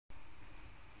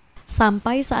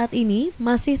Sampai saat ini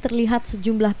masih terlihat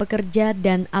sejumlah pekerja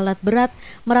dan alat berat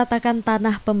meratakan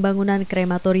tanah pembangunan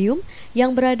krematorium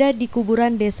yang berada di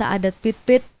kuburan desa adat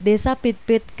desa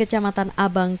pidpid, kecamatan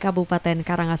Abang, Kabupaten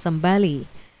Karangasem, Bali.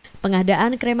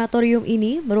 Pengadaan krematorium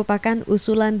ini merupakan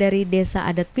usulan dari desa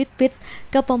adat pidpid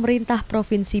ke pemerintah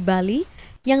provinsi Bali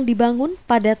yang dibangun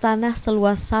pada tanah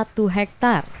seluas 1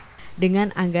 hektar.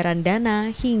 Dengan anggaran dana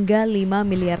hingga 5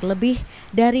 miliar lebih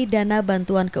dari dana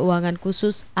bantuan keuangan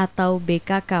khusus atau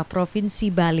BKK Provinsi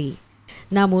Bali.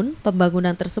 Namun,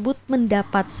 pembangunan tersebut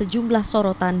mendapat sejumlah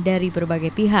sorotan dari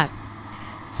berbagai pihak.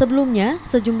 Sebelumnya,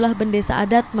 sejumlah bendesa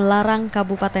adat melarang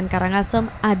Kabupaten Karangasem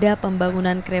ada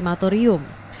pembangunan krematorium.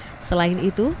 Selain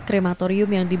itu, krematorium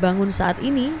yang dibangun saat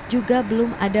ini juga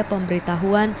belum ada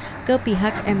pemberitahuan ke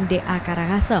pihak MDA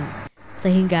Karangasem.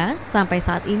 Sehingga sampai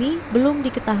saat ini belum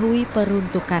diketahui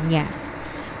peruntukannya.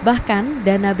 Bahkan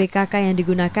dana BKK yang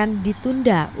digunakan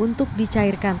ditunda untuk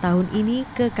dicairkan tahun ini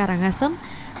ke Karangasem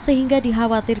sehingga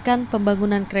dikhawatirkan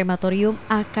pembangunan krematorium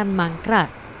akan mangkrak.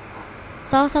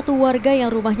 Salah satu warga yang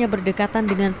rumahnya berdekatan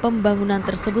dengan pembangunan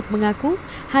tersebut mengaku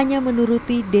hanya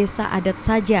menuruti desa adat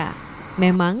saja.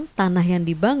 Memang tanah yang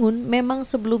dibangun memang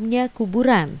sebelumnya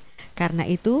kuburan. Karena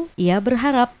itu ia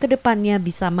berharap kedepannya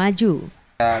bisa maju.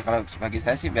 Kalau bagi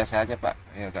saya sih biasa aja Pak,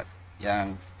 ya,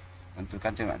 yang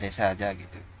menentukan cuma desa aja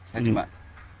gitu. Saya cuma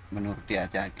menuruti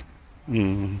aja gitu.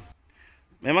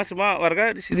 Memang semua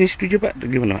warga di sini setuju Pak,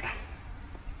 gimana Pak?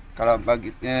 Kalau bagi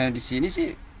di sini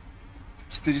sih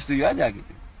setuju-setuju aja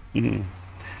gitu.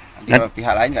 Kalau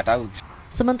pihak lain nggak tahu.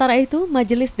 Sementara itu,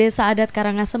 Majelis Desa Adat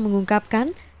Karangasem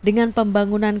mengungkapkan dengan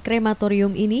pembangunan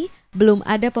krematorium ini belum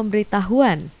ada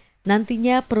pemberitahuan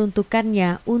nantinya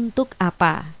peruntukannya untuk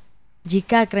apa.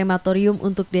 Jika krematorium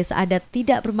untuk desa adat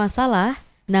tidak bermasalah,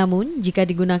 namun jika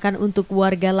digunakan untuk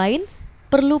warga lain,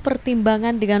 perlu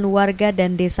pertimbangan dengan warga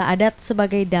dan desa adat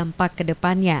sebagai dampak ke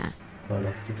depannya. Boleh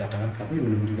dikatakan kami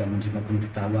belum juga menerima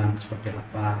pemberitahuan seperti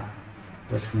apa,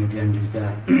 terus kemudian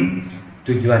juga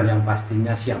tujuan yang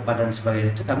pastinya siapa dan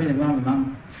sebagainya itu kami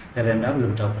memang dari anda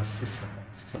belum tahu persis.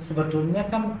 Sebetulnya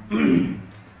kan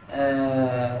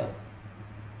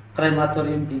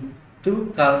krematorium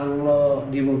itu kalau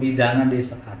di bidang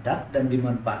desa adat dan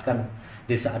dimanfaatkan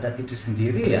desa adat itu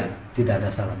sendiri ya tidak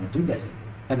ada salahnya juga sih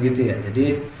kan gitu ya.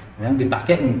 Jadi memang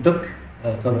dipakai untuk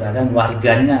keberadaan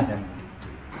warganya kan gitu.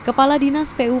 Kepala Dinas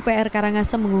PUPR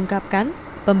Karangasem mengungkapkan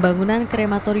pembangunan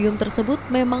krematorium tersebut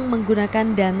memang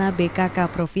menggunakan dana BKK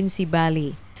Provinsi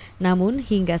Bali. Namun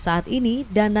hingga saat ini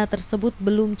dana tersebut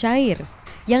belum cair,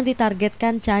 yang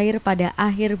ditargetkan cair pada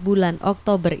akhir bulan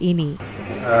Oktober ini.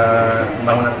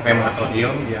 Pembangunan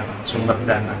krematorium yang sumber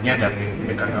dananya dari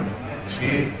BKK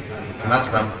Provinsi, memang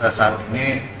saat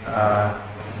ini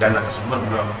dana tersebut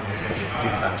belum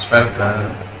ditransfer ke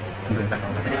pemerintah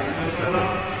kabupaten Karangasem.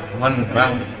 Namun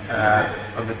memang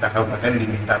pemerintah kabupaten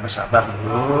diminta bersabar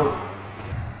dulu.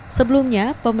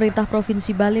 Sebelumnya, pemerintah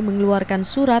Provinsi Bali mengeluarkan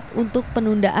surat untuk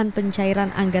penundaan pencairan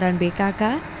anggaran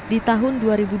BKK di tahun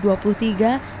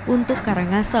 2023 untuk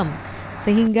Karangasem,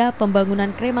 sehingga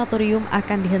pembangunan krematorium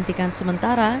akan dihentikan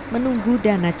sementara menunggu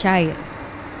dana cair.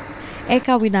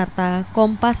 Eka Winarta,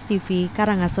 KOMPASTV,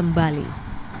 Karangasem, Bali.